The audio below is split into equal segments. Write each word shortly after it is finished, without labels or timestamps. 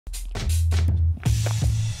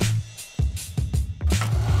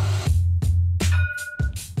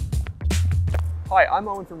Hi, I'm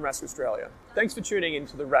Owen from Rask Australia. Thanks for tuning in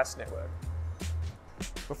to the Rask Network.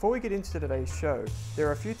 Before we get into today's show, there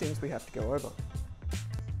are a few things we have to go over.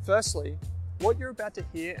 Firstly, what you're about to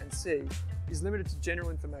hear and see is limited to general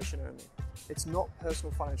information only. It's not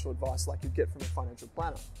personal financial advice like you'd get from a financial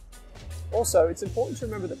planner. Also, it's important to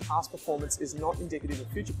remember that past performance is not indicative of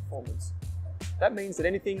future performance. That means that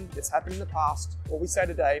anything that's happened in the past, or we say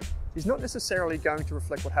today, is not necessarily going to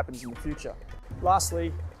reflect what happens in the future.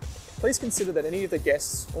 Lastly, please consider that any of the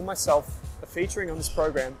guests or myself are featuring on this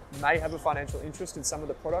program may have a financial interest in some of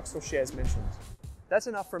the products or shares mentioned. That's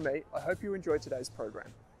enough from me. I hope you enjoyed today's program.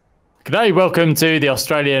 G'day, welcome to the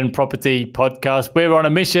Australian Property Podcast. We're on a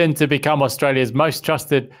mission to become Australia's most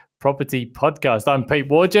trusted property podcast. I'm Pete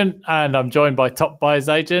Wargent and I'm joined by top buyer's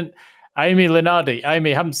agent, Amy Lunardi.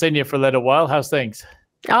 Amy, haven't seen you for a little while. How's things?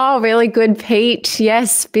 Oh, really good, Pete.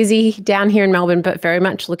 Yes, busy down here in Melbourne, but very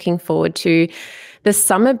much looking forward to the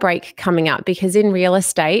summer break coming up, because in real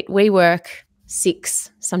estate, we work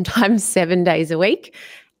 6, sometimes 7 days a week.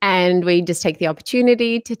 And we just take the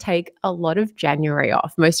opportunity to take a lot of January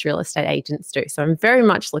off. Most real estate agents do. So I'm very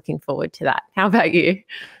much looking forward to that. How about you?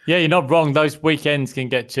 Yeah, you're not wrong. Those weekends can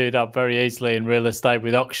get chewed up very easily in real estate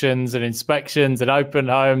with auctions and inspections and open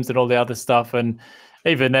homes and all the other stuff. And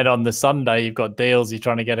even then on the Sunday, you've got deals you're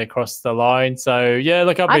trying to get across the line. So yeah,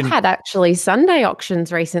 look, I've had actually Sunday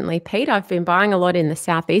auctions recently, Pete. I've been buying a lot in the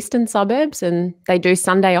southeastern suburbs and they do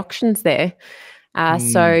Sunday auctions there.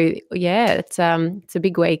 So yeah, it's a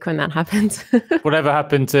big week when that happens. Whatever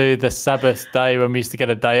happened to the Sabbath day when we used to get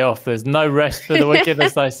a day off? There's no rest for the weekend,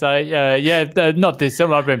 as they say. Not this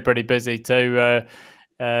summer. I've been pretty busy too.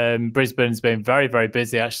 Brisbane's been very, very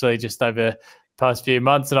busy actually, just over the past few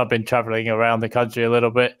months, and I've been traveling around the country a little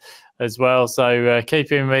bit as well. So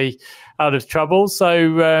keeping me out of trouble.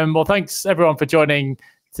 So well, thanks everyone for joining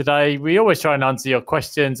today. We always try and answer your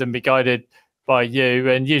questions and be guided by you,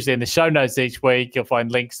 and usually in the show notes each week you'll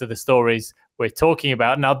find links to the stories we're talking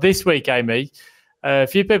about. Now this week, Amy, a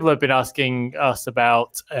few people have been asking us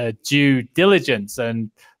about due diligence, and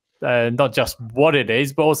not just what it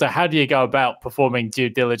is, but also how do you go about performing due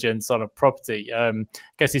diligence on a property. I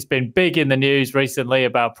guess it's been big in the news recently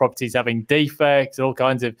about properties having defects, all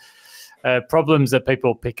kinds of problems that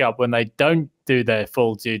people pick up when they don't do their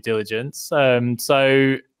full due diligence.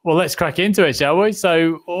 Well, let's crack into it, shall we?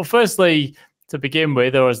 So, well, firstly, to begin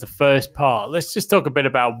with, or as the first part, let's just talk a bit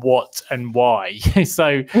about what and why.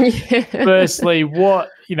 So firstly,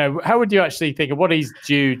 how would you actually think of what is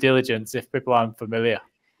due diligence if people aren't familiar?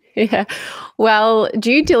 Yeah, well,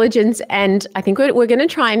 due diligence, and I think we're going to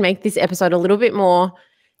try and make this episode a little bit more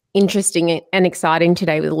interesting and exciting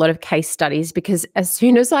today with a lot of case studies, because as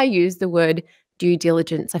soon as I use the word due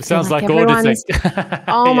diligence, it sounds like auditing.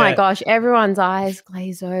 Oh my gosh, everyone's eyes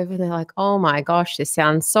glaze over. They're like, oh my gosh, this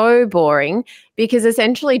sounds so boring, because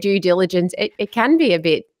essentially due diligence, it can be a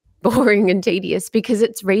bit boring and tedious because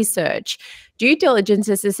it's research. Due diligence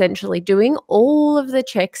is essentially doing all of the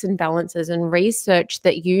checks and balances and research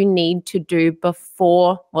that you need to do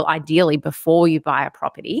ideally before you buy a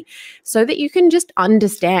property, so that you can just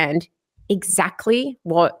understand exactly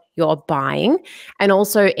what you're buying, and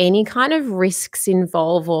also any kind of risks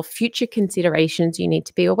involved or future considerations you need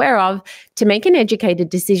to be aware of to make an educated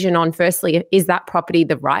decision on, firstly, is that property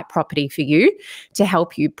the right property for you, to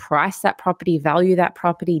help you price that property, value that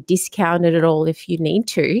property, discount it at all if you need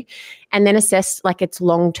to, and then assess its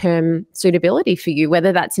long-term suitability for you,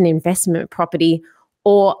 whether that's an investment property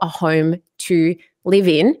or a home to live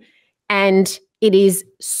in. And it is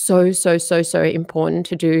so, so, so, so important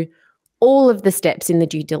to do all of the steps in the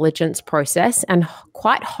due diligence process. And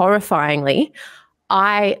quite horrifyingly,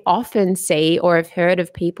 I often see or have heard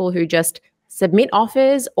of people who just submit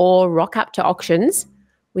offers or rock up to auctions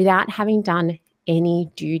without having done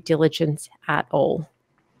any due diligence at all.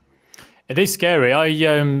 It is scary.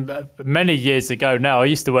 Many years ago now, I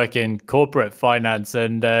used to work in corporate finance,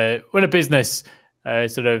 and when a business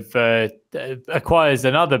acquires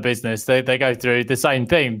another business, they go through the same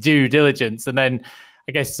thing, due diligence, and then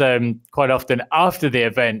I guess quite often after the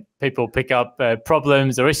event, people pick up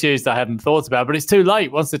problems or issues they hadn't thought about, but it's too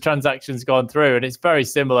late once the transaction's gone through. And it's very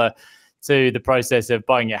similar to the process of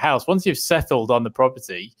buying a house. Once you've settled on the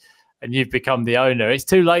property and you've become the owner, it's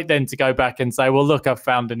too late then to go back and say, well, look, I've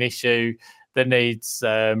found an issue that needs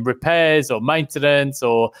repairs or maintenance,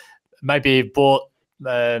 or maybe you've bought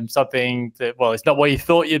something that, well, it's not what you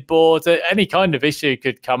thought you'd bought. Any kind of issue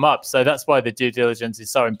could come up. So that's why the due diligence is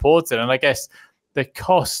so important. And I guess the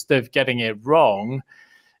cost of getting it wrong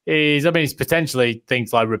is, it's potentially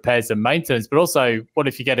things like repairs and maintenance, but also what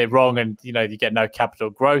if you get it wrong and, you get no capital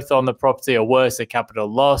growth on the property, or worse, a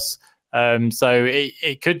capital loss? So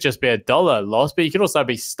it could just be a dollar loss, but you could also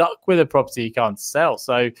be stuck with a property you can't sell.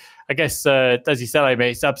 So I guess, as you said, Amy,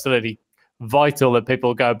 it's absolutely vital that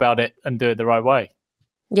people go about it and do it the right way.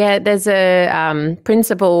 Yeah, there's a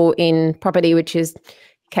principle in property which is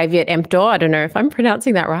caveat emptor. I don't know if I'm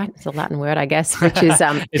pronouncing that right. It's a Latin word, I guess, which is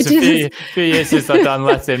it's a few years since I've done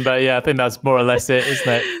Latin, but yeah, I think that's more or less it, isn't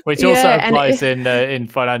it? Which also applies in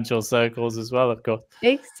financial circles as well, of course.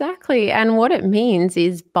 Exactly. And what it means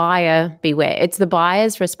is buyer beware. It's the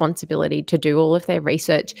buyer's responsibility to do all of their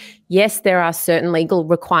research. Yes, there are certain legal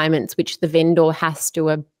requirements which the vendor has to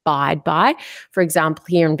abide by. For example,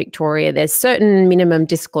 here in Victoria, there's certain minimum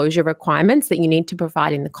disclosure requirements that you need to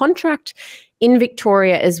provide in the contract. In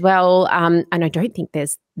Victoria as well, and I don't think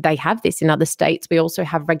they have this in other states, we also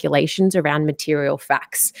have regulations around material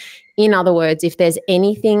facts. In other words, if there's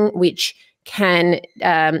anything which can,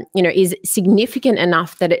 is significant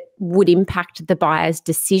enough that it would impact the buyer's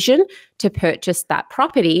decision to purchase that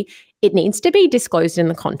property, it needs to be disclosed in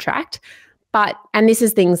the contract. And this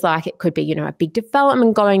is things like it could be, a big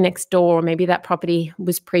development going next door, or maybe that property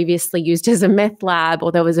was previously used as a meth lab,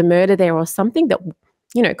 or there was a murder there, or something that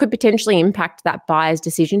could potentially impact that buyer's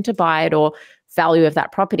decision to buy it or value of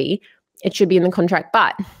that property. It should be in the contract.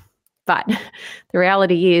 But the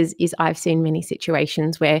reality is I've seen many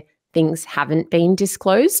situations where things haven't been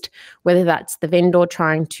disclosed, whether that's the vendor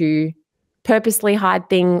trying to purposely hide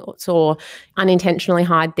things or unintentionally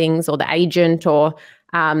hide things, or the agent, or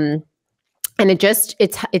and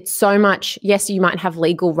it's so much. Yes, you might have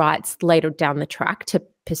legal rights later down the track to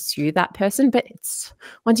pursue that person, but it's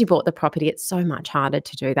once you bought the property, it's so much harder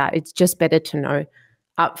to do that. It's just better to know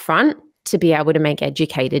up front to be able to make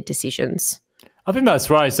educated decisions. I think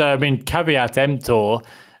that's right. So, I mean, caveat emptor,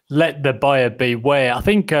 let the buyer beware. I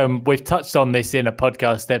think we've touched on this in a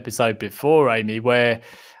podcast episode before, Amy, where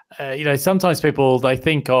sometimes people, they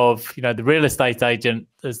think of the real estate agent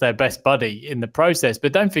as their best buddy in the process,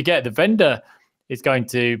 but don't forget the vendor is going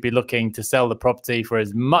to be looking to sell the property for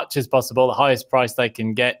as much as possible, the highest price they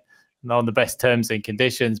can get, and on the best terms and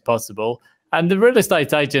conditions possible. And the real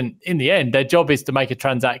estate agent, in the end, their job is to make a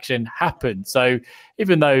transaction happen. So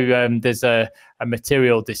even though there's a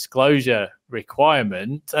material disclosure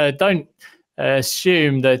requirement, don't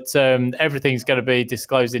assume that everything's going to be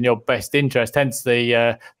disclosed in your best interest. Hence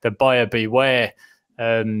the buyer beware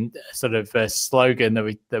sort of slogan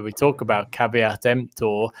that we talk about, caveat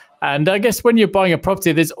emptor. And I guess when you're buying a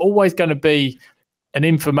property, there's always going to be an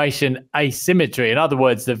information asymmetry. In other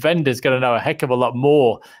words, the vendor's going to know a heck of a lot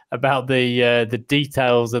more about the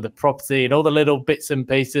details of the property and all the little bits and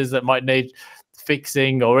pieces that might need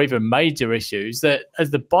fixing, or even major issues that, as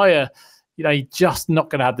the buyer, you're just not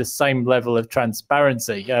going to have the same level of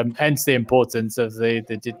transparency. Hence the importance of the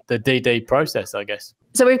DD process, I guess.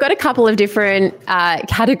 So we've got a couple of different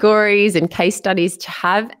categories and case studies to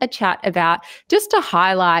have a chat about, just to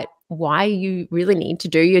highlight why you really need to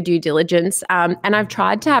do your due diligence. And I've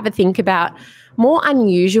tried to have a think about more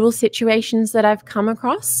unusual situations that I've come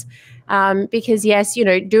across. Because yes,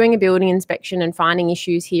 doing a building inspection and finding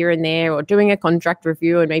issues here and there, or doing a contract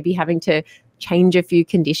review and maybe having to change a few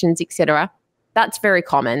conditions, etc. That's very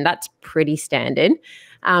common. That's pretty standard.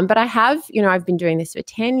 But I have, I've been doing this for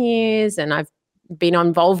 10 years and I've been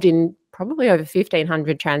involved in probably over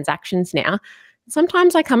 1,500 transactions now.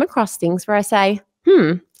 Sometimes I come across things where I say,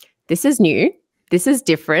 this is new, this is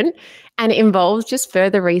different, and it involves just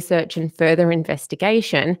further research and further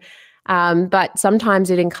investigation. But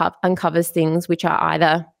sometimes it uncovers things which are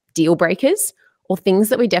either deal breakers or things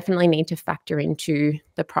that we definitely need to factor into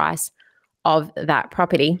the price of that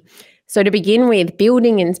property. So to begin with,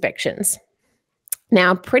 building inspections.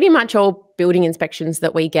 Now, pretty much all building inspections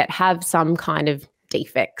that we get have some kind of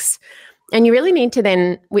defects. And you really need to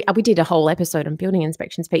then, we did a whole episode on building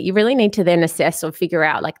inspections, Pete. You really need to then assess or figure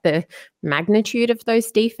out like the magnitude of those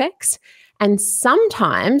defects. And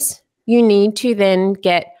sometimes you need to then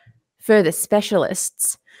get further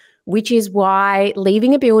specialists, which is why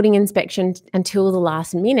leaving a building inspection until the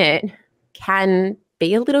last minute can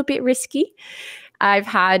be a little bit risky. I've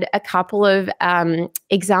had a couple of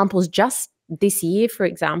examples just this year, for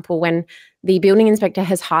example, when the building inspector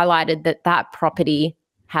has highlighted that property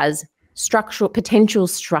has potential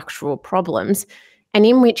structural problems, and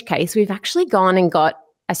in which case we've actually gone and got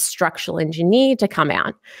a structural engineer to come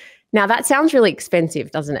out. Now, that sounds really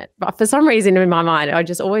expensive, doesn't it? But for some reason in my mind, I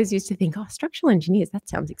just always used to think, structural engineers, that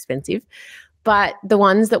sounds expensive. But the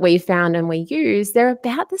ones that we found and we use, they're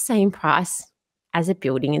about the same price as a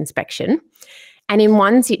building inspection. And in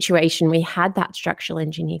one situation, we had that structural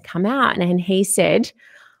engineer come out and he said,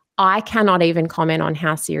 I cannot even comment on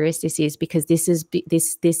how serious this is because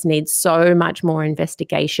this needs so much more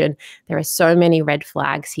investigation. There are so many red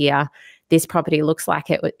flags here. This property looks like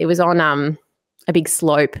it was on a big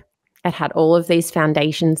slope. It had all of these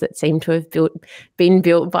foundations that seemed to have been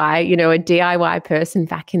built by, a DIY person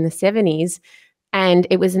back in the 70s. And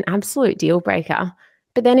it was an absolute deal breaker.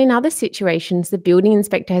 But then in other situations, the building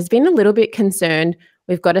inspector has been a little bit concerned.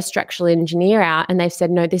 We've got a structural engineer out and they've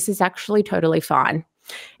said, no, this is actually totally fine.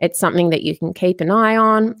 It's something that you can keep an eye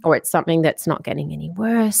on, or it's something that's not getting any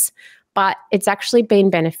worse. But it's actually been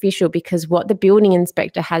beneficial because what the building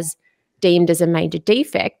inspector has deemed as a major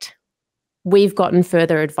defect, we've gotten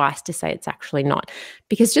further advice to say it's actually not.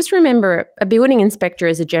 Because just remember, a building inspector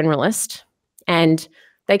is a generalist and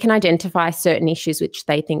they can identify certain issues which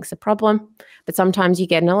they think is a problem. But sometimes you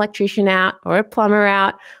get an electrician out or a plumber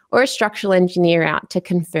out or a structural engineer out to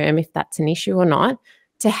confirm if that's an issue or not,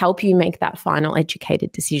 to help you make that final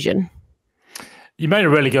educated decision. You made a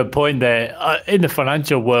really good point there. In the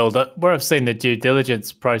financial world, where I've seen the due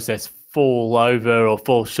diligence process fall over or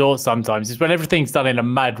fall short sometimes is when everything's done in a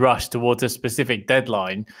mad rush towards a specific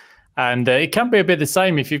deadline. And it can be a bit the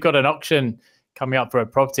same if you've got an auction coming up for a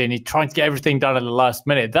property and you're trying to get everything done at the last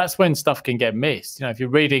minute. That's when stuff can get missed. If you're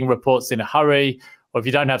reading reports in a hurry, or if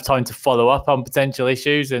you don't have time to follow up on potential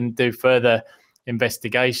issues and do further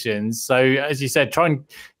investigations. So as you said, try and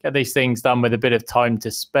get these things done with a bit of time to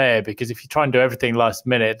spare, because if you try and do everything last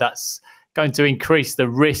minute, that's going to increase the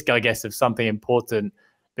risk, I guess, of something important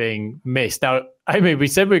being missed. Now, Amy, we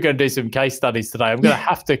said we were going to do some case studies today. I'm going to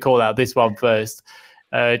have to call out this one first,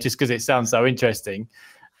 just because it sounds so interesting.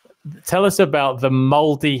 Tell us about the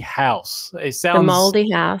mouldy house. It sounds the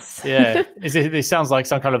mouldy house. Yeah, it sounds like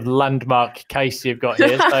some kind of landmark case you've got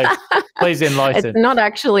here. So please enlighten. It's not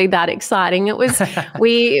actually that exciting. It was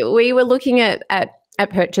we were looking at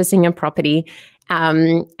purchasing a property,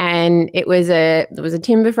 and it was a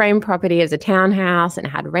timber frame property. It was a townhouse and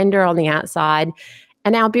it had render on the outside.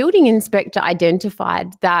 And our building inspector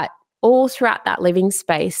identified that all throughout that living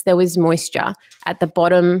space there was moisture at the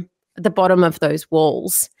bottom of those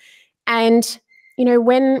walls. And,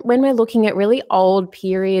 when we're looking at really old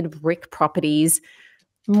period brick properties,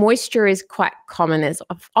 moisture is quite common. There's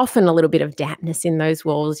often a little bit of dampness in those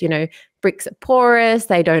walls. Bricks are porous.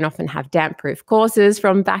 They don't often have damp-proof courses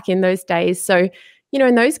from back in those days. So,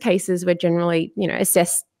 in those cases, we're generally,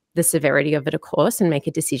 assess the severity of it, of course, and make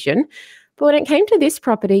a decision. But when it came to this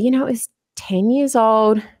property, it was 10 years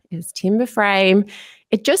old. It was timber frame.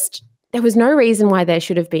 There was no reason why there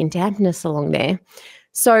should have been dampness along there.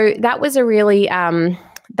 So that was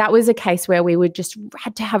a case where we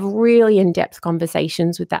had to have really in-depth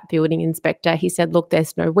conversations with that building inspector. He said, look,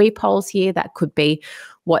 there's no weep holes here. That could be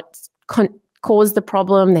what caused the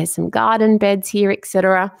problem. There's some garden beds here,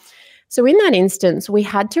 etc. So in that instance, we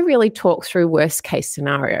had to really talk through worst case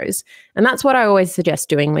scenarios. And that's what I always suggest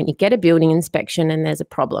doing when you get a building inspection and there's a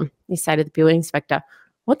problem. You say to the building inspector,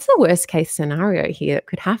 what's the worst case scenario here that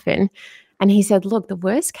could happen? And he said, look, the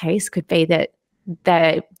worst case could be that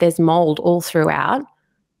there's mold all throughout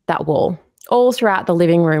that wall, all throughout the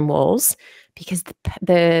living room walls, because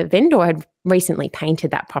the vendor had recently painted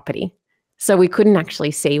that property. So we couldn't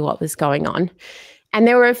actually see what was going on. And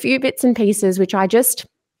there were a few bits and pieces which I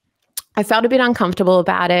felt a bit uncomfortable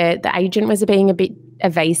about it. The agent was being a bit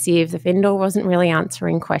evasive. The vendor wasn't really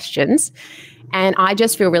answering questions. And I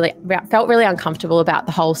just felt really uncomfortable about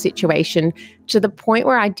the whole situation, to the point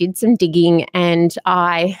where I did some digging and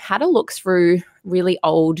I had a look through really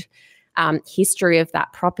old history of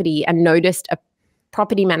that property and noticed a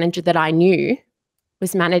property manager that I knew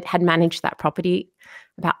had managed that property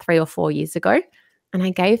about 3 or 4 years ago. And I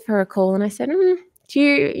gave her a call and I said, do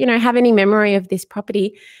you have any memory of this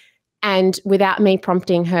property? And without me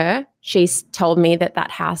prompting her, she told me that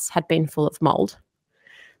house had been full of mold.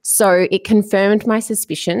 So it confirmed my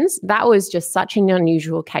suspicions. That was just such an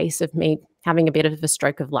unusual case of me having a bit of a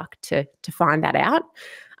stroke of luck to find that out.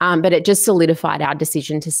 But it just solidified our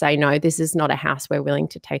decision to say, no, this is not a house we're willing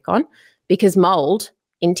to take on, because mold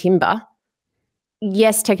in timber,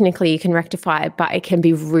 yes, technically you can rectify it, but it can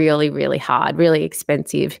be really, really hard, really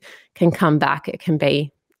expensive, can come back.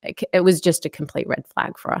 It was just a complete red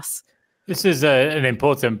flag for us. This is an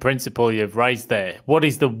important principle you've raised there. What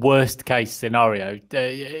is the worst case scenario?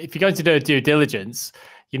 If you're going to do a due diligence,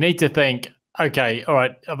 you need to think, okay, all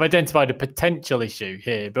right, I've identified a potential issue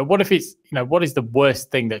here, but what if it's, what is the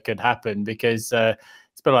worst thing that could happen? Because it's a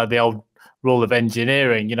bit like the old rule of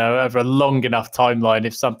engineering, over a long enough timeline,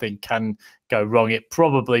 if something can go wrong, it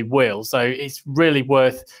probably will. So it's really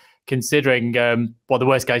worth considering what the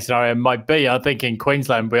worst case scenario might be. I think in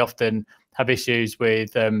Queensland, we often have issues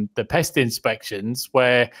with the pest inspections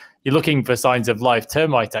where you're looking for signs of live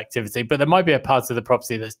termite activity, but there might be a part of the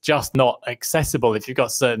property that's just not accessible if you've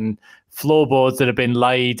got certain floorboards that have been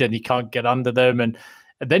laid and you can't get under them. And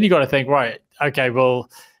then you've got to think, right, okay, well,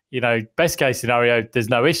 best case scenario, there's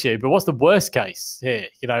no issue, but what's the worst case here?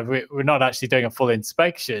 We're not actually doing a full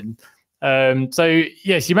inspection. So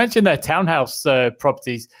yes, you mentioned their townhouse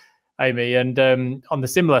properties, Amy, and on the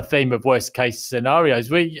similar theme of worst case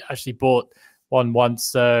scenarios, we actually bought one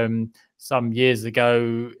once some years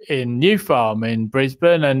ago in New Farm in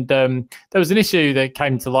Brisbane, and there was an issue that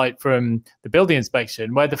came to light from the building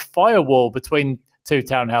inspection where the firewall between two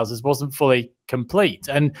townhouses wasn't fully complete.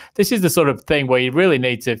 And this is the sort of thing where you really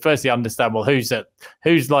need to firstly understand, well,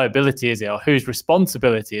 whose liability is it, or whose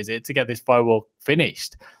responsibility is it to get this firewall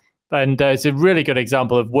finished? And it's a really good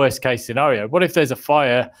example of worst case scenario. What if there's a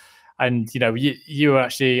fire and you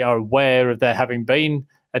actually are aware of there having been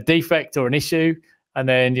a defect or an issue, and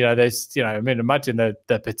then there's imagine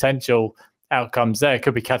the potential outcomes there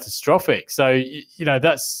could be catastrophic. So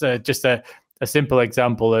that's just a simple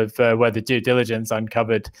example of where the due diligence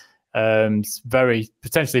uncovered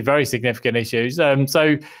potentially very significant issues. And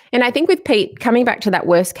I think with Pete, coming back to that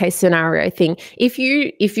worst case scenario thing, if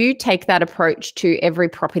you take that approach to every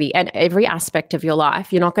property and every aspect of your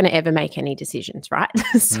life, you're not going to ever make any decisions, right?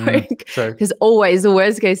 Because always the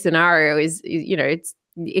worst case scenario is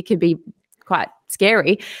it can be quite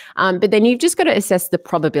scary, but then you've just got to assess the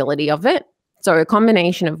probability of it. So a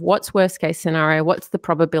combination of what's worst case scenario, what's the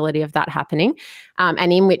probability of that happening,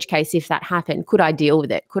 and in which case, if that happened, could I deal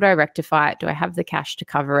with it? Could I rectify it? Do I have the cash to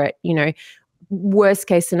cover it? Worst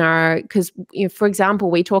case scenario, because for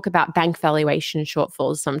example, we talk about bank valuation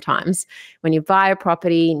shortfalls sometimes. When you buy a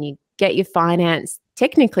property and you get your finance,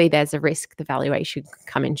 technically there's a risk the valuation can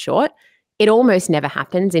come in short. It almost never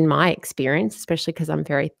happens in my experience, especially because I'm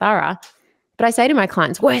very thorough. But I say to my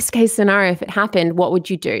clients, worst case scenario, if it happened, what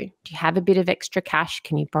would you do? Do you have a bit of extra cash?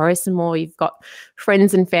 Can you borrow some more? You've got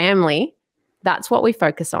friends and family. That's what we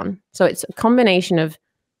focus on. So it's a combination of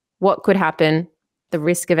what could happen, the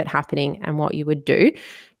risk of it happening, and what you would do.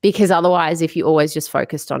 Because otherwise, if you always just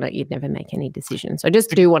focused on it, you'd never make any decisions. So I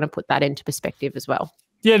just do want to put that into perspective as well.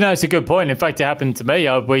 Yeah, no, it's a good point. In fact, it happened to me.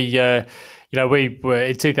 We were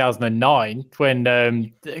in 2009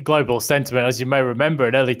 when global sentiment, as you may remember,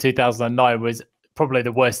 in early 2009 was probably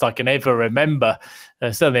the worst I can ever remember,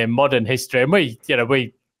 certainly in modern history. And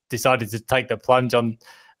we decided to take the plunge on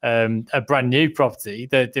a brand new property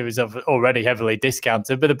that it was already heavily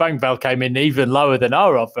discounted, but the bank val came in even lower than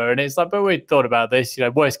our offer. And it's like, but we thought about this,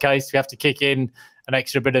 worst case, we have to kick in an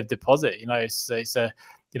extra bit of deposit. It's a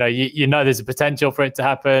there's a potential for it to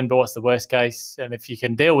happen, but what's the worst case? And if you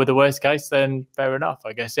can deal with the worst case, then fair enough,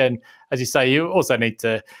 I guess. And as you say, you also need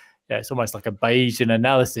to, it's almost like a Bayesian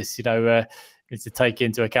analysis, need to take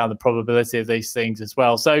into account the probability of these things as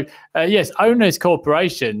well. So yes, owners,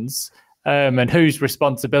 corporations, and whose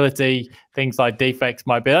responsibility things like defects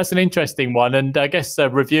might be. That's an interesting one. And I guess a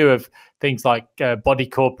review of things like body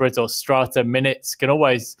corporate or strata minutes can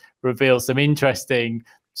always reveal some interesting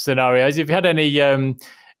scenarios. If you had any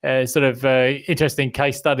interesting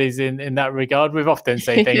case studies in that regard, we've often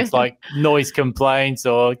seen things like noise complaints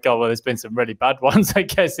or, there's been some really bad ones, I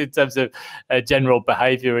guess, in terms of general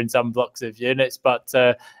behaviour in some blocks of units. But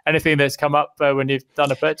anything that's come up when you've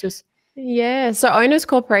done a purchase? Yeah, so owners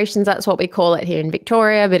corporations, that's what we call it here in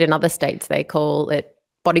Victoria, but in other states they call it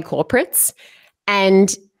body corporates.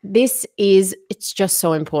 And it's just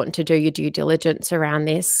so important to do your due diligence around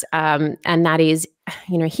this. And that is,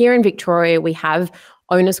 here in Victoria, we have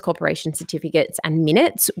owners corporation certificates and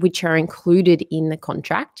minutes, which are included in the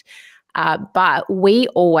contract. But we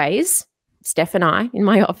always, Steph and I in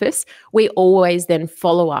my office, we always then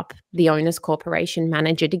follow up the owners corporation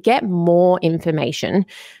manager to get more information.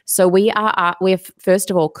 So we're first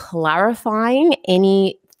of all clarifying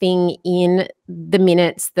anything in the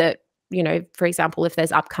minutes that, for example, if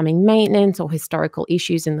there's upcoming maintenance or historical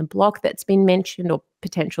issues in the block that's been mentioned or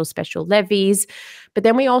potential special levies. But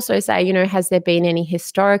then we also say, has there been any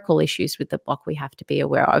historical issues with the block we have to be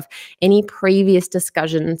aware of? Any previous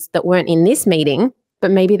discussions that weren't in this meeting, but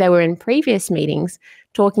maybe they were in previous meetings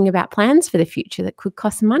talking about plans for the future that could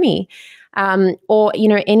cost money, or,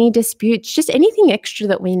 any disputes, just anything extra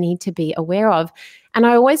that we need to be aware of. And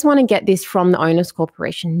I always want to get this from the owners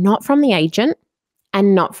corporation, not from the agent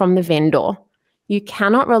and not from the vendor. You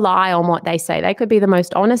cannot rely on what they say. They could be the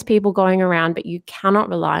most honest people going around, but you cannot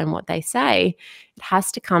rely on what they say. It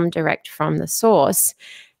has to come direct from the source.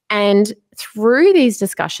 And through these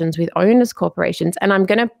discussions with owners corporations, and I'm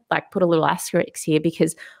going to put a little asterisk here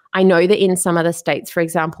because I know that in some other states, for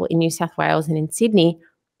example, in New South Wales and in Sydney,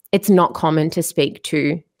 it's not common to speak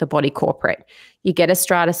to the body corporate. You get a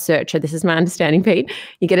strata searcher. This is my understanding, Pete.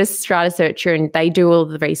 You get a strata searcher and they do all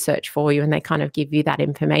the research for you and they kind of give you that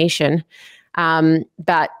information.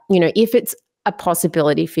 But, if it's a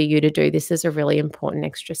possibility for you to do this, is a really important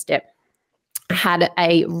extra step. I had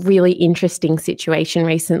a really interesting situation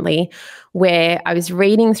recently where I was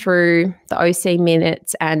reading through the OC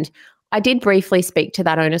minutes, and I did briefly speak to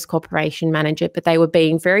that owner's corporation manager, but they were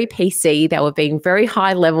being very PC. They were being very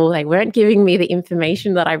high level. They weren't giving me the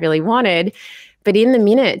information that I really wanted. But in the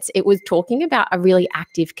minutes, it was talking about a really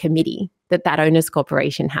active committee that owner's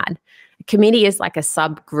corporation had. A committee is like a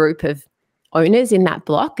subgroup of owners in that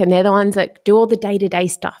block, and they're the ones that do all the day-to-day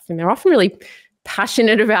stuff. And they're often really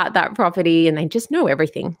passionate about that property and they just know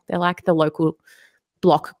everything. They're like the local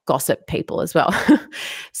block gossip people as well.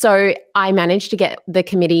 So I managed to get the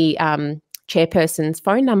committee chairperson's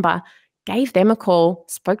phone number, gave them a call,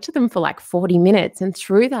 spoke to them for like 40 minutes. And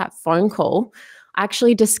through that phone call, I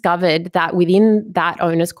actually discovered that within that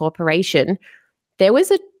owner's corporation, there was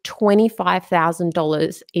a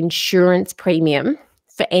 $25,000 insurance premium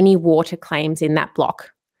for any water claims in that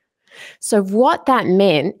block. So what that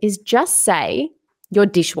meant is, just say your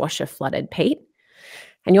dishwasher flooded, Pete,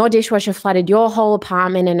 and your dishwasher flooded your whole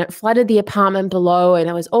apartment and it flooded the apartment below and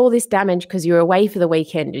there was all this damage because you were away for the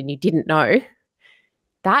weekend and you didn't know.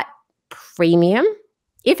 That premium,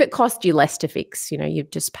 if it cost you less to fix, you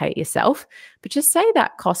just pay it yourself, but just say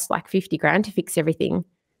that costs like 50 grand to fix everything,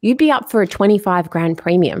 you'd be up for a 25 grand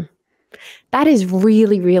premium. That is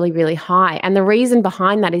really, really, really high. And the reason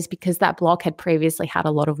behind that is because that block had previously had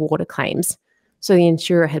a lot of water claims. So the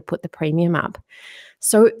insurer had put the premium up.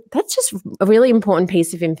 So that's just a really important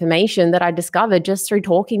piece of information that I discovered just through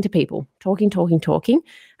talking to people, talking.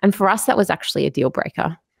 And for us, that was actually a deal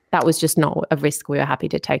breaker. That was just not a risk we were happy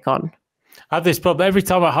to take on. I have this problem every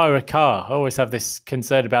time I hire a car. I always have this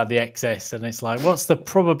concern about the excess, and it's like, what's the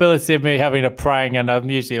probability of me having a prang? And I'm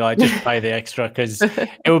usually like, just pay the extra, because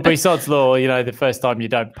it would be sod's law. The first time you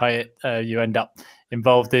don't pay it, you end up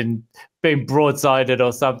involved in being broadsided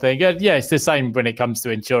or something. And yeah, it's the same when it comes to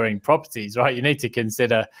insuring properties, right? You need to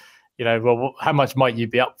consider, well, how much might you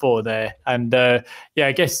be up for there? And I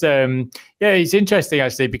guess it's interesting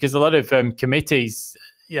actually, because a lot of committees,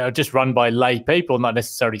 just run by lay people, not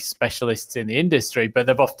necessarily specialists in the industry, but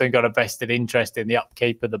they've often got a vested interest in the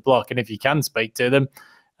upkeep of the block. And if you can speak to them,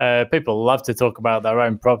 people love to talk about their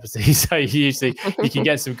own property. So you can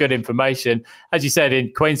get some good information. As you said,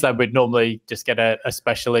 in Queensland, we'd normally just get a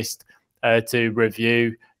specialist to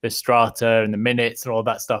review the strata and the minutes and all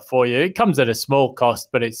that stuff for you. It comes at a small cost,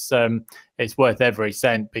 but it's worth every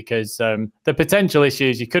cent, because the potential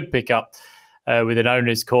issues you could pick up with an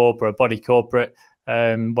owner's corp or a body corporate,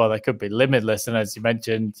 they could be limitless. And as you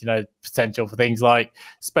mentioned, potential for things like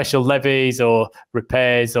special levies or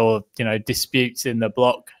repairs or, disputes in the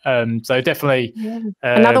block. So definitely. Yeah.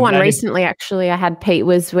 Another one recently, actually, I had, Pete,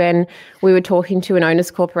 was when we were talking to an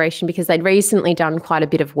owner's corporation, because they'd recently done quite a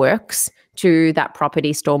bit of works to that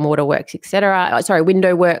property, stormwater works,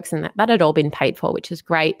 window works, and that had all been paid for, which is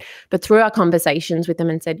great. But through our conversations with them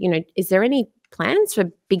and said, is there any plans for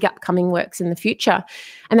big upcoming works in the future?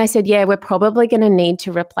 And they said, yeah, we're probably going to need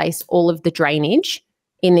to replace all of the drainage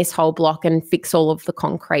in this whole block and fix all of the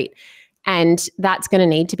concrete. And that's going to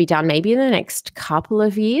need to be done maybe in the next couple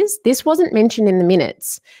of years. This wasn't mentioned in the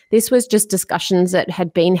minutes. This was just discussions that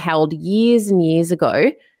had been held years and years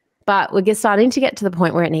ago, but we're starting to get to the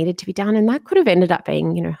point where it needed to be done. And that could have ended up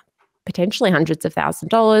being, potentially hundreds of thousands of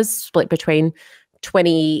dollars split between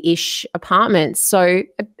 20-ish apartments. So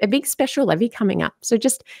a big special levy coming up. So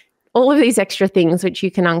just all of these extra things which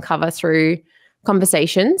you can uncover through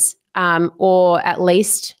conversations, or at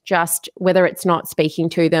least just, whether it's not speaking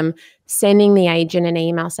to them, sending the agent an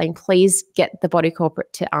email saying, please get the body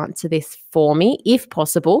corporate to answer this for me, if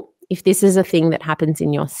possible, if this is a thing that happens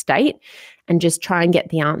in your state, and just try and get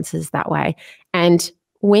the answers that way. And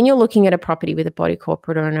when you're looking at a property with a body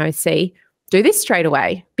corporate or an OC, do this straight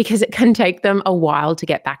away, because it can take them a while to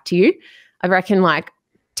get back to you. I reckon like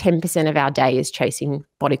 10% of our day is chasing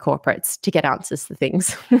body corporates to get answers to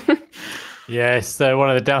things. Yes, one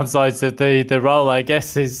of the downsides of the role, I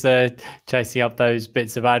guess, is chasing up those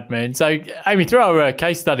bits of admin. So, Amy, through our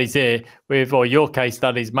case studies here, or your case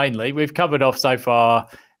studies mainly, we've covered off so far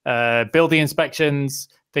building inspections,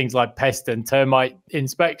 things like pest and termite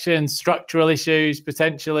inspections, structural issues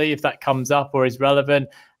potentially, if that comes up or is relevant,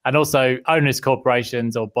 and also owners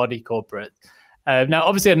corporations or body corporate. Now,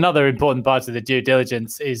 obviously, another important part of the due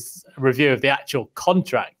diligence is a review of the actual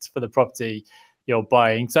contract for the property you're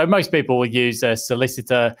buying. So most people will use a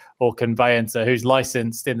solicitor or conveyancer who's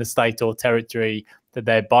licensed in the state or territory that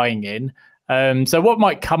they're buying in. So what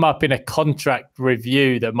might come up in a contract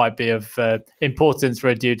review that might be of importance for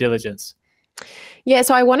a due diligence? Yeah,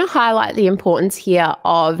 so I want to highlight the importance here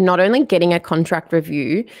of not only getting a contract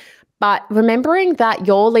review, but remembering that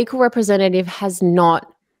your legal representative has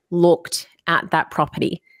not looked at that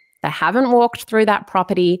property. They haven't walked through that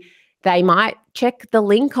property. They might check the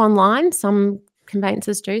link online. Some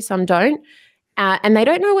conveyancers do, some don't. And they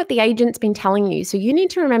don't know what the agent's been telling you. So you need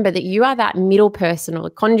to remember that you are that middle person or the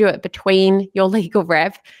conduit between your legal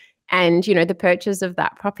rep and, the purchase of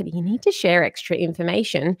that property. You need to share extra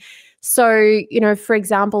information. So, for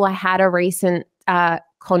example, I had a recent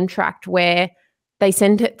contract where they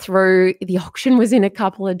sent it through. The auction was in a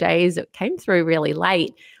couple of days. It came through really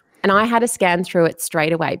late. And I had to scan through it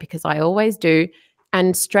straight away because I always do.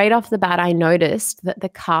 And straight off the bat, I noticed that the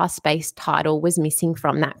car space title was missing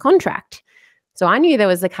from that contract. So I knew there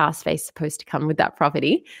was a car space supposed to come with that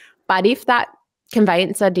property. But if that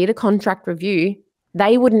conveyancer did a contract review,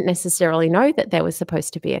 they wouldn't necessarily know that there was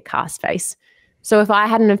supposed to be a car space. So if I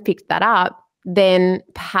hadn't have picked that up, then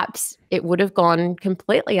perhaps it would have gone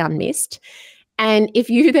completely unmissed. And if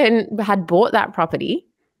you then had bought that property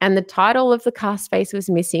and the title of the car space was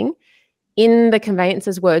missing, in the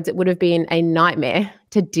conveyancer's words, it would have been a nightmare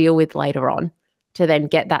to deal with later on to then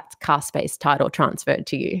get that car space title transferred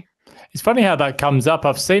to you. It's funny how that comes up.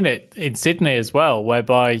 I've seen it in Sydney as well,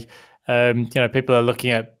 whereby people are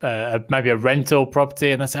looking at maybe a rental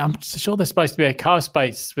property and they say, I'm sure there's supposed to be a car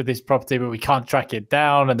space with this property, but we can't track it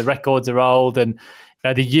down and the records are old and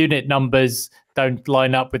the unit numbers don't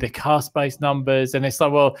line up with the car space numbers. And it's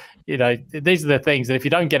like, well, these are the things that if you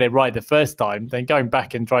don't get it right the first time, then going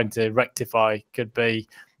back and trying to rectify could be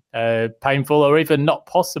painful or even not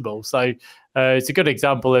possible. So it's a good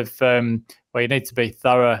example of where you need to be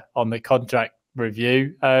thorough on the contract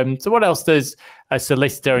review. So what else does a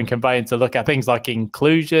solicitor and conveyancer look at? Things like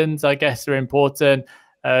inclusions, I guess, are important.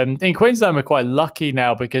 In Queensland, we're quite lucky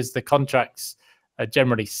now because the contracts are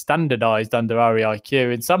generally standardised under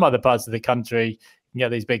REIQ. In some other parts of the country, you get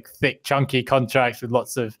these big, thick, chunky contracts with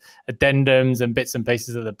lots of addendums and bits and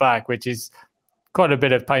pieces at the back, which is quite a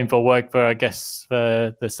bit of painful work for, I guess,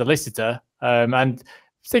 for the solicitor. And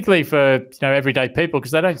particularly for everyday people,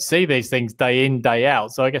 because they don't see these things day in, day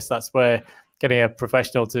out. So I guess that's where getting a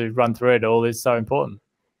professional to run through it all is so important.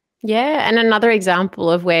 Yeah, and another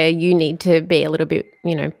example of where you need to be a little bit,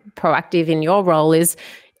 proactive in your role is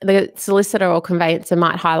the solicitor or conveyancer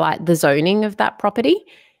might highlight the zoning of that property.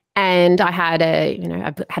 And I had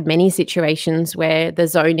I've had many situations where the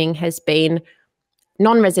zoning has been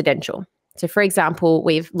non-residential. So, for example,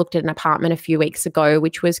 we've looked at an apartment a few weeks ago,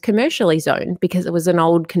 which was commercially zoned because it was an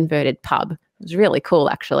old converted pub. It was really cool,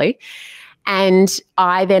 actually. And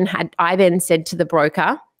I then said to the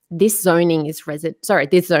broker, this zoning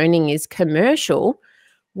is commercial.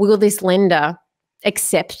 Will this lender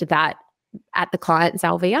accept that at the client's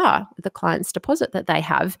LVR, the client's deposit that they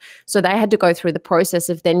have? So they had to go through the process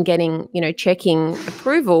of then getting, checking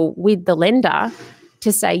approval with the lender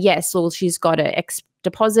to say, yes, well, she's got an X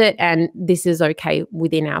deposit and this is okay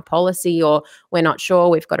within our policy, or we're not sure,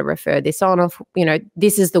 we've got to refer this on, or,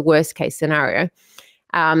 this is the worst case scenario.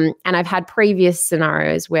 And I've had previous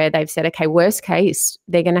scenarios where they've said, okay, worst case,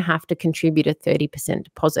 they're going to have to contribute a 30%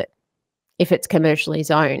 deposit if it's commercially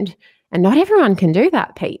zoned. And not everyone can do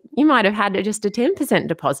that, Pete. You might have had just a 10%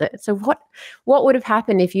 deposit. So what would have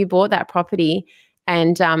happened if you bought that property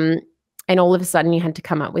and all of a sudden you had to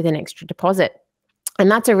come up with an extra deposit? And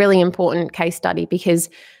that's a really important case study because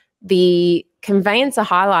the conveyancer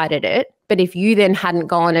highlighted it, but if you then hadn't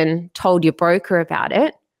gone and told your broker about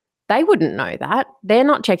it, they wouldn't know that. They're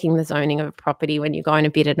not checking the zoning of a property when you're going to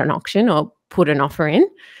bid at an auction or put an offer in.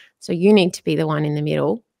 So you need to be the one in the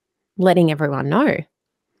middle letting everyone know.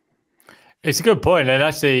 It's a good point. And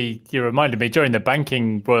actually, you reminded me during the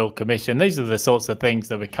Banking Royal Commission, these are the sorts of things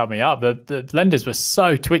that were coming up. The lenders were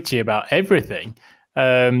so twitchy about everything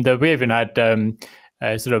that we even had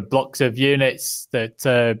sort of blocks of units that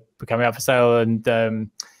were coming up for sale. And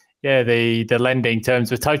the lending terms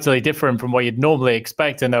were totally different from what you'd normally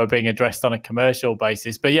expect. And they were being addressed on a commercial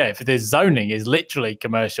basis. But yeah, if the zoning is literally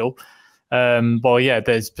commercial,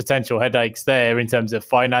 there's potential headaches there in terms of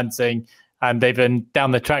financing. And even down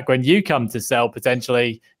the track, when you come to sell,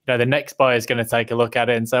 potentially, the next buyer is going to take a look at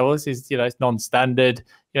it and say, well, this is, it's non-standard.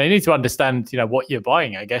 You need to understand, what you're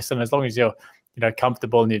buying, I guess. And as long as you're,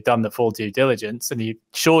 comfortable and you've done the full due diligence and you're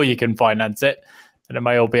sure you can finance it, then it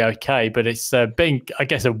may all be okay. But it's being, I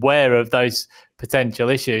guess, aware of those potential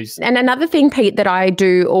issues. And another thing, Pete, that I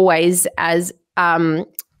do always as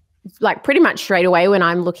like pretty much straight away when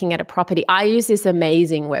I'm looking at a property, I use this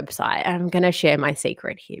amazing website. I'm going to share my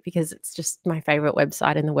secret here because it's just my favorite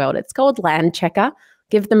website in the world. It's called Land Checker.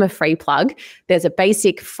 Give them a free plug. There's a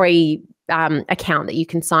basic free account that you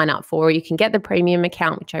can sign up for. You can get the premium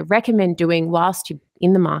account, which I recommend doing whilst you're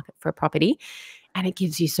in the market for a property. And it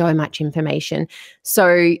gives you so much information.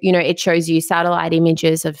 So, you know, it shows you satellite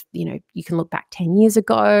images of, you know, you can look back 10 years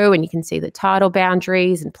ago and you can see the title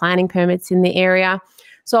boundaries and planning permits in the area.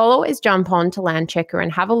 So I'll always jump on to Land Checker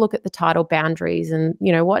and have a look at the title boundaries and,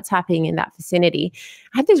 you know, what's happening in that vicinity.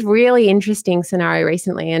 I had this really interesting scenario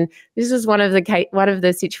recently, and this was one of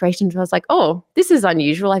the situations where I was like, oh, this is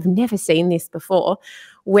unusual. I've never seen this before,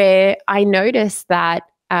 where I noticed that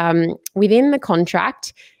within the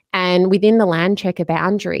contract and within the Land Checker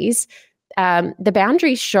boundaries, the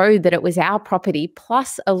boundaries showed that it was our property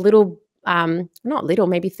plus a little, not little,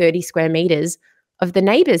 maybe 30 square meters of the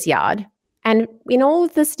neighbour's yard. And in all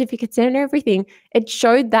of the certificates and everything, it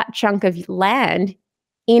showed that chunk of land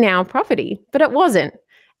in our property, but it wasn't.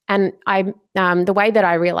 And the way that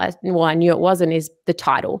I realized, well, I knew it wasn't, is the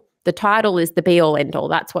title. The title is the be all end all.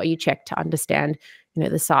 That's what you check to understand, you know,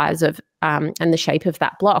 the size of and the shape of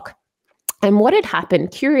that block. And what had happened,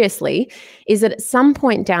 curiously, is that at some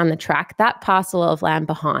point down the track, that parcel of land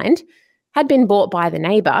behind had been bought by the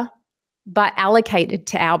neighbour, but allocated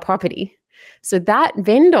to our property. So that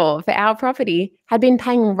vendor for our property had been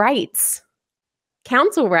paying rates,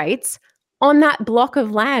 council rates, on that block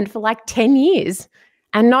of land for like 10 years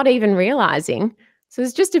and not even realising. So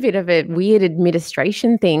it's just a bit of a weird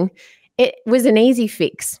administration thing. It was an easy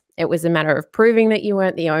fix. It was a matter of proving that you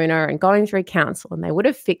weren't the owner and going through council, and they would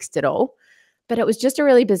have fixed it all. But it was just a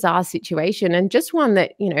really bizarre situation, and just one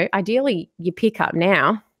that, you know, ideally you pick up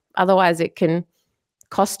now. Otherwise it can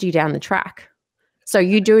cost you down the track. So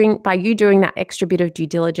by you doing that extra bit of due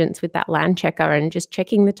diligence with that Land Checker and just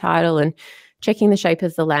checking the title and checking the shape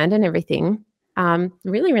of the land and everything,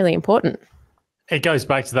 really, really important. It goes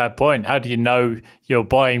back to that point. How do you know you're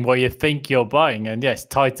buying what you think you're buying? And yes,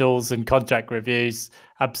 titles and contract reviews,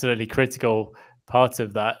 absolutely critical part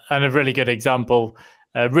of that. And a really good example,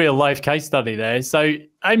 a real life case study there. So,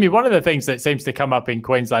 Amy, one of the things that seems to come up in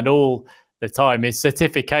Queensland all the time is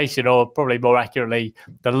certification, or probably more accurately,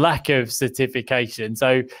 the lack of certification.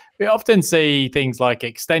 So we often see things like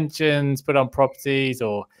extensions put on properties,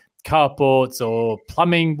 or carports, or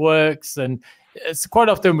plumbing works, and it's quite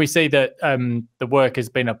often we see that the work has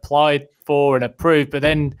been applied for and approved, but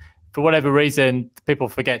then for whatever reason people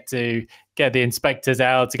forget to get the inspectors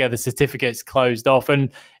out to get the certificates closed off,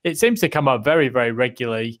 and it seems to come up very, very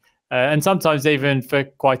regularly, and sometimes even for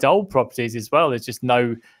quite old properties as well. There's just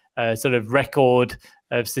no sort of record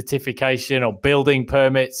of certification or building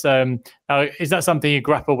permits. Now, is that something you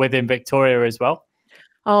grapple with in Victoria as well?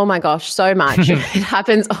 Oh my gosh, so much. It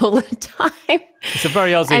happens all the time. It's a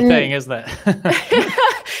very Aussie thing, isn't it?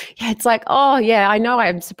 Yeah, it's like, oh yeah, I know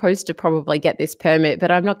I'm supposed to probably get this permit,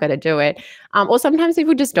 but I'm not going to do it. Or sometimes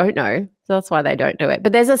people just don't know. So that's why they don't do it.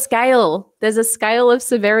 But there's a scale. There's a scale of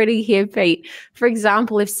severity here, Pete. For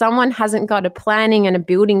example, if someone hasn't got a planning and a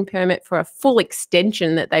building permit for a full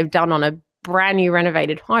extension that they've done on a brand new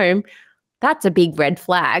renovated home, that's a big red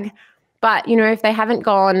flag. But, you know, if they haven't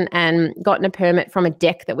gone and gotten a permit from a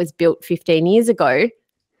deck that was built 15 years ago,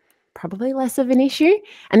 probably less of an issue.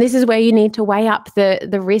 And this is where you need to weigh up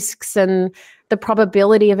the risks and the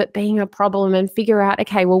probability of it being a problem and figure out,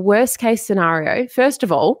 okay, well, worst case scenario, first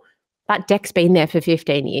of all, that deck's been there for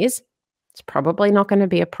 15 years. It's probably not going to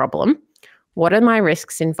be a problem. What are my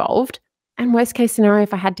risks involved? And worst case scenario,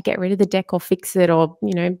 if I had to get rid of the deck or fix it or,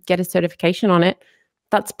 you know, get a certification on it,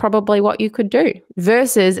 that's probably what you could do,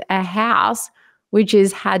 versus a house which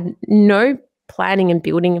has had no planning and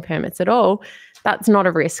building permits at all. That's not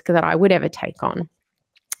a risk that I would ever take on.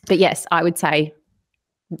 But yes, I would say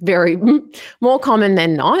very more common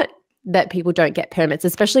than not that people don't get permits,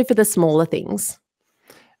 especially for the smaller things.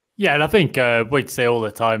 Yeah, and I think we'd see all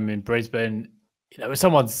the time in Brisbane, you know, if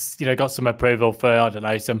someone's, you know, got some approval for, I don't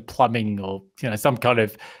know, some plumbing or, you know, some kind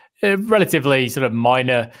of relatively sort of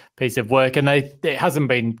minor piece of work, and it hasn't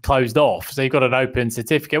been closed off, so you've got an open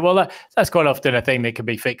certificate. Well, that's quite often a thing that can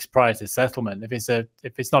be fixed prior to settlement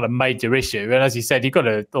if it's not a major issue. And as you said, you've got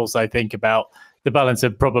to also think about the balance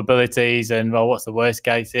of probabilities and, well, what's the worst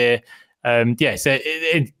case here? Yes,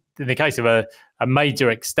 in the case of a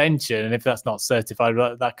major extension, and if that's not certified,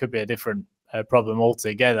 that could be a different problem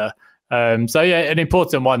altogether. So yeah, an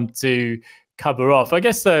important one to cover off, I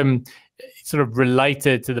guess. Sort of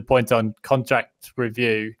related to the point on contract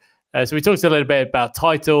review. So we talked a little bit about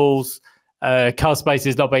titles, car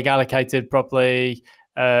spaces not being allocated properly.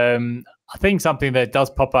 I think something that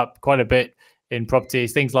does pop up quite a bit in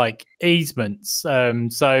properties, things like easements.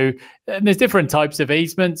 So and there's different types of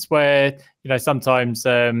easements where, sometimes,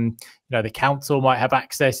 the council might have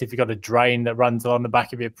access if you've got a drain that runs along the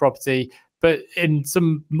back of your property. But in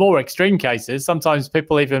some more extreme cases, sometimes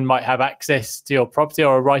people even might have access to your property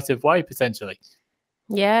or a right of way potentially.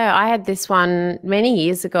 Yeah, I had this one many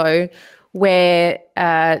years ago where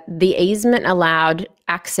the easement allowed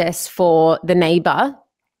access for the neighbour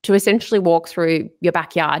to essentially walk through your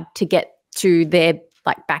backyard to get to their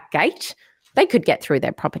back gate. They could get through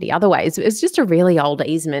their property otherwise. It was just a really old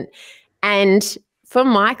easement. And for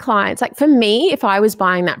my clients, for me, if I was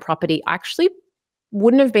buying that property, I actually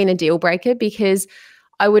wouldn't have been a deal breaker, because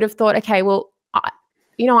I would have thought, okay, well,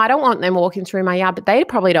 I don't want them walking through my yard, but they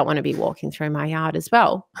probably don't want to be walking through my yard as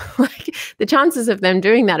well. The chances of them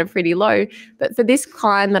doing that are pretty low. But for this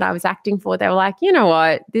client that I was acting for, they were like, you know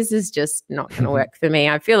what, this is just not going to work for me.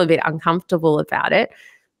 I feel a bit uncomfortable about it.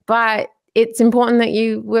 But it's important that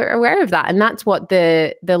you were aware of that. And that's what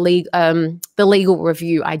the legal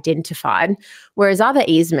review identified. Whereas other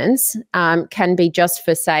easements can be just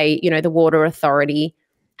for, say, the water authority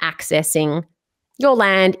accessing your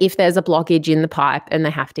land if there's a blockage in the pipe and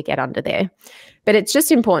they have to get under there. But it's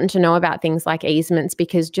just important to know about things like easements,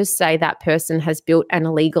 because just say that person has built an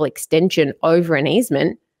illegal extension over an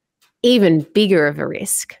easement, even bigger of a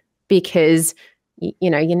risk, because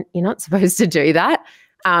you're not supposed to do that.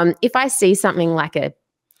 If I see something like a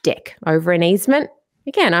deck over an easement,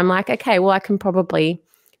 again, I'm like, okay, well, I can probably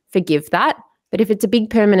forgive that. But if it's a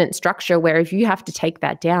big permanent structure where if you have to take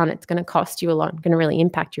that down, it's going to cost you a lot, going to really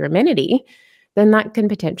impact your amenity, then that can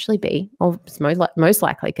potentially be, or it's most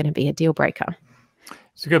likely going to be, a deal breaker.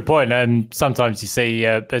 It's a good point. And sometimes you see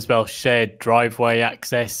as well shared driveway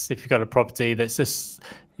access. If you've got a property that's just,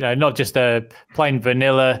 not just a plain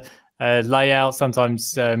vanilla layout,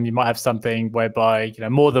 sometimes you might have something whereby,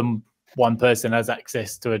 more than one person has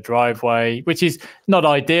access to a driveway, which is not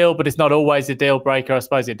ideal, but it's not always a deal breaker. I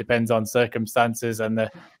suppose it depends on circumstances and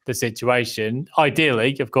the situation.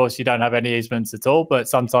 Ideally, of course, you don't have any easements at all, but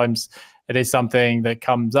sometimes it is something that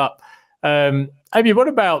comes up. Amy, what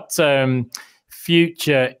about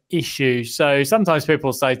future issues? So sometimes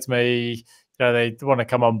people say to me, they want to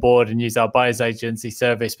come on board and use our buyer's agency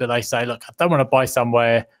service, but they say, look, I don't want to buy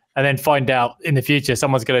somewhere and then find out in the future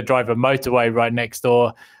someone's going to drive a motorway right next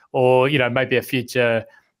door, or, maybe a future,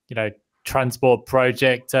 transport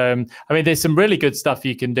project. There's some really good stuff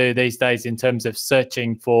you can do these days in terms of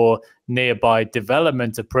searching for nearby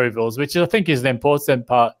development approvals, which I think is an important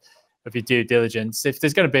part of your due diligence. If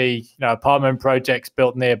there's going to be, apartment projects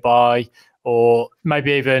built nearby, or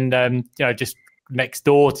maybe even, just next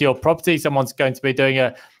door to your property, someone's going to be doing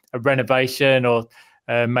a renovation or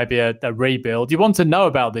maybe a rebuild, you want to know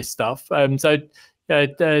about this stuff. So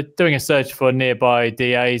doing a search for nearby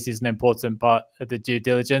DAs is an important part of the due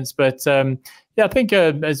diligence. But I think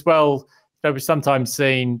as well, we've sometimes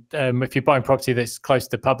seen if you're buying property that's close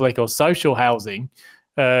to public or social housing,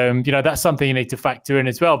 that's something you need to factor in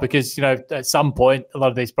as well, because, at some point, a lot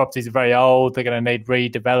of these properties are very old. They're going to need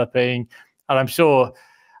redeveloping. And I'm sure,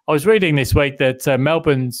 I was reading this week that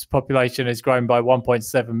Melbourne's population has grown by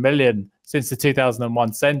 1.7 million since the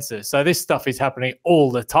 2001 census. So this stuff is happening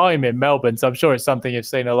all the time in Melbourne. So I'm sure it's something you've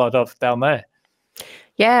seen a lot of down there.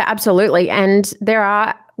 Yeah, absolutely. And there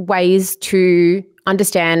are ways to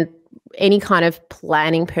understand any kind of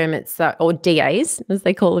planning permits or DAs, as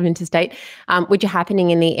they call them interstate, which are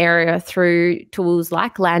happening in the area through tools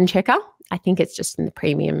like Land Checker. I think it's just in the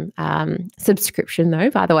premium subscription though,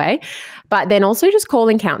 by the way. But then also just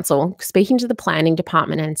calling council, speaking to the planning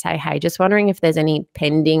department and say, hey, just wondering if there's any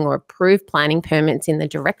pending or approved planning permits in the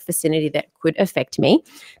direct vicinity that could affect me.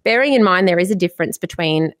 Bearing in mind there is a difference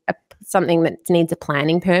between something that needs a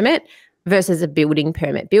planning permit versus a building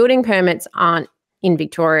permit. Building permits aren't, in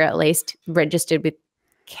Victoria at least, registered with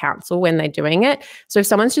council when they're doing it. So if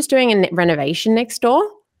someone's just doing a renovation next door,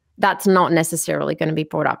 that's not necessarily going to be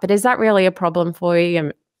brought up. But is that really a problem for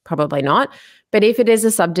you? Probably not. But if it is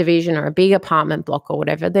a subdivision or a big apartment block or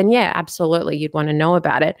whatever, then yeah, absolutely, you'd want to know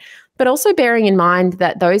about it. But also bearing in mind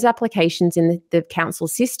that those applications in the council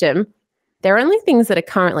system, they're only things that are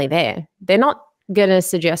currently there. They're not going to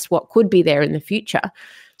suggest what could be there in the future.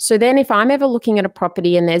 So then if I'm ever looking at a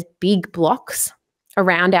property and there's big blocks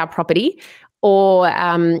around our property, or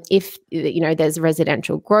if there's a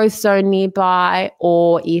residential growth zone nearby,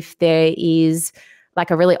 or if there is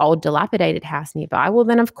like a really old dilapidated house nearby, well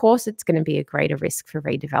then of course it's going to be a greater risk for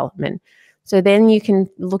redevelopment. So then you can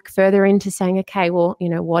look further into saying, okay, well,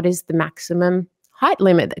 what is the maximum height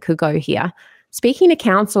limit that could go here? Speaking to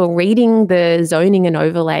council, reading the zoning and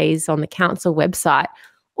overlays on the council website,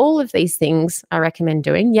 all of these things I recommend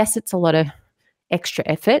doing. Yes, it's a lot of extra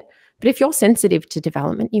effort. But if you're sensitive to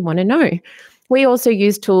development, you want to know. We also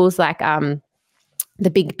use tools like the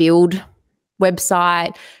Big Build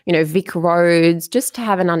website, Vic Roads, just to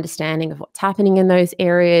have an understanding of what's happening in those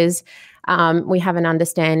areas. We have an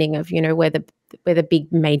understanding of, where the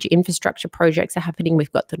big major infrastructure projects are happening.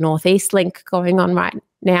 We've got the Northeast Link going on right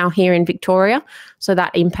now here in Victoria. So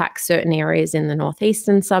that impacts certain areas in the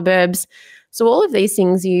northeastern suburbs. So all of these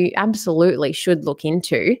things you absolutely should look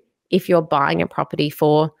into if you're buying a property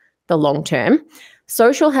for the long term.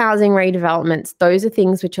 Social housing redevelopments, those are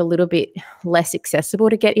things which are a little bit less accessible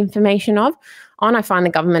to get information on. I find the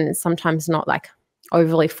government is sometimes not like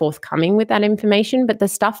overly forthcoming with that information, but the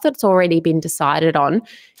stuff that's already been decided on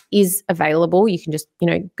is available. You can just,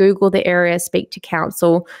 Google the area, speak to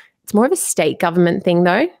council. It's more of a state government thing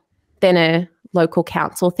though than a local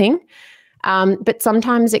council thing. But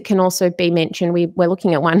sometimes it can also be mentioned. We're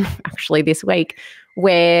looking at one actually this week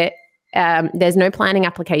where there's no planning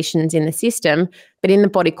applications in the system, but in the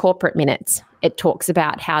body corporate minutes, it talks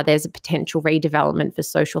about how there's a potential redevelopment for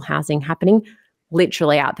social housing happening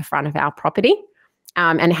literally out the front of our property,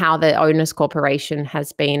 and how the owners corporation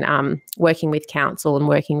has been working with council and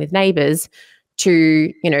working with neighbours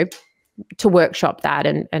to workshop that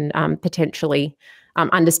and potentially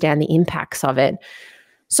understand the impacts of it.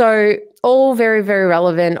 So all very, very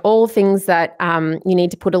relevant, all things that you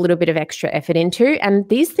need to put a little bit of extra effort into. And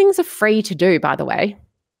these things are free to do, by the way.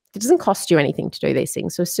 It doesn't cost you anything to do these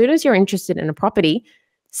things. So as soon as you're interested in a property,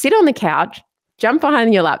 sit on the couch, jump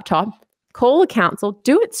behind your laptop, call the council,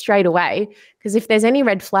 do it straight away. Because if there's any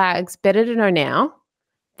red flags, better to know now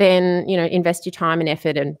than, invest your time and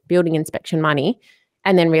effort and building inspection money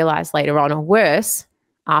and then realise later on, or worse,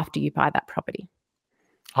 after you buy that property.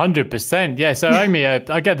 100%. Yeah. So, Amy,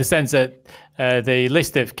 I get the sense that the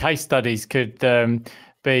list of case studies could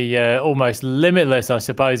be almost limitless, I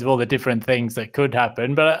suppose, of all the different things that could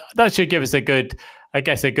happen. But that should give us a good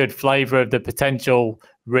flavour of the potential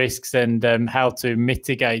risks and how to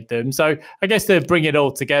mitigate them. So, I guess to bring it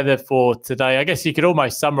all together for today, I guess you could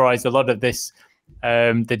almost summarise a lot of this,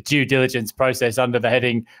 the due diligence process under the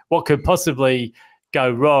heading, what could possibly go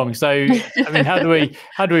wrong. So, I mean, how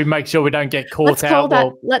do we make sure we don't get caught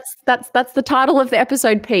out? That's the title of the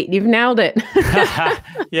episode, Pete. You've nailed it.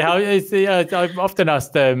 Yeah, I'm often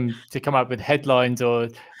asked to come up with headlines or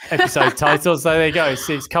episode titles. So there you go.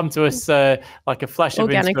 It's come to us like a flash of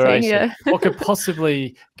inspiration. Yeah. What could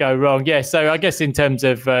possibly go wrong? Yeah. So I guess in terms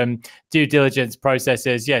of due diligence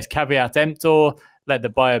processes, yes, caveat emptor. Let the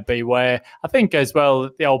buyer beware. I think as well,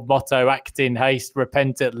 the old motto, act in haste,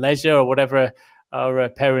 repent at leisure, or whatever our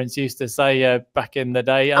parents used to say back in the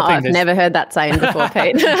day. I've never heard that saying before,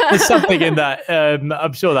 Pete. There's something in that.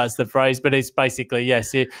 I'm sure that's the phrase, but it's basically,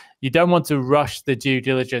 yes, you don't want to rush the due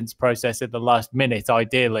diligence process at the last minute,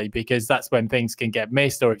 ideally, because that's when things can get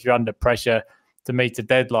missed, or if you're under pressure to meet a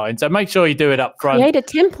deadline. So make sure you do it up front. Create a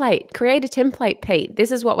template, Pete.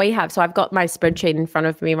 This is what we have. So I've got my spreadsheet in front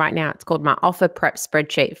of me right now. It's called my offer prep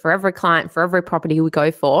spreadsheet. For every client, for every property we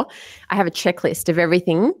go for, I have a checklist of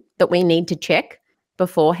everything that we need to check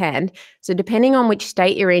beforehand. So depending on which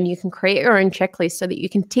state you're in, you can create your own checklist so that you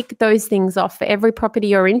can tick those things off for every property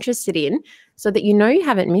you're interested in, so that you know you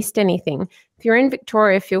haven't missed anything. If you're in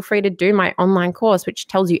Victoria, feel free to do my online course, which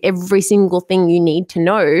tells you every single thing you need to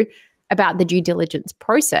know about the due diligence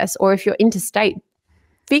process. Or if you're interstate,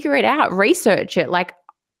 figure it out, research it, like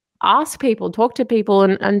ask people, talk to people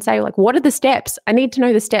and say, like, what are the steps? I need to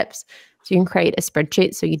know the steps. So you can create a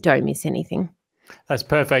spreadsheet so you don't miss anything. That's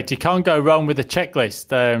perfect. You can't go wrong with a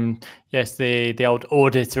checklist. Yes, the old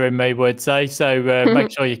auditor in me would say. So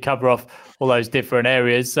make sure you cover off all those different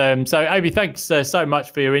areas. So Amy, thanks so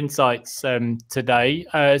much for your insights today.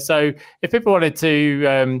 So if people wanted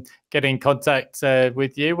to get in contact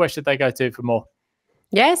with you, where should they go to for more?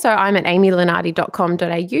 Yeah, so I'm at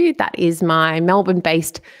amylunardi.com.au. That is my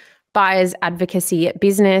Melbourne-based buyers advocacy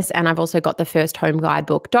business, and I've also got the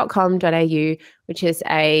firsthomeguidebook.com.au, which is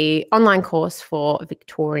a online course for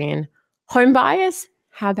Victorian home buyers.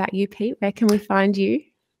 How about you, Pete? Where can we find you?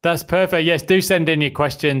 That's perfect. Yes, do send in your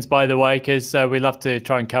questions, by the way, because we love to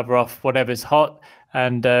try and cover off whatever's hot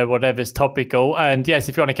and whatever's topical. And yes,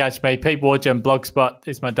 if you want to catch me, Pete Wargent Blogspot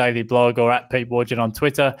is my daily blog, or at Pete Wargent on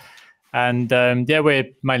Twitter. And yeah, we're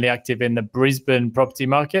mainly active in the Brisbane property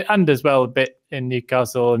market and as well a bit in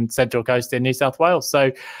Newcastle and Central Coast in New South Wales.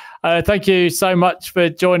 So thank you so much for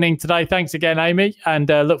joining today. Thanks again, Amy, and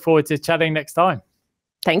look forward to chatting next time.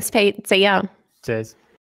 Thanks, Pete. See ya. Cheers.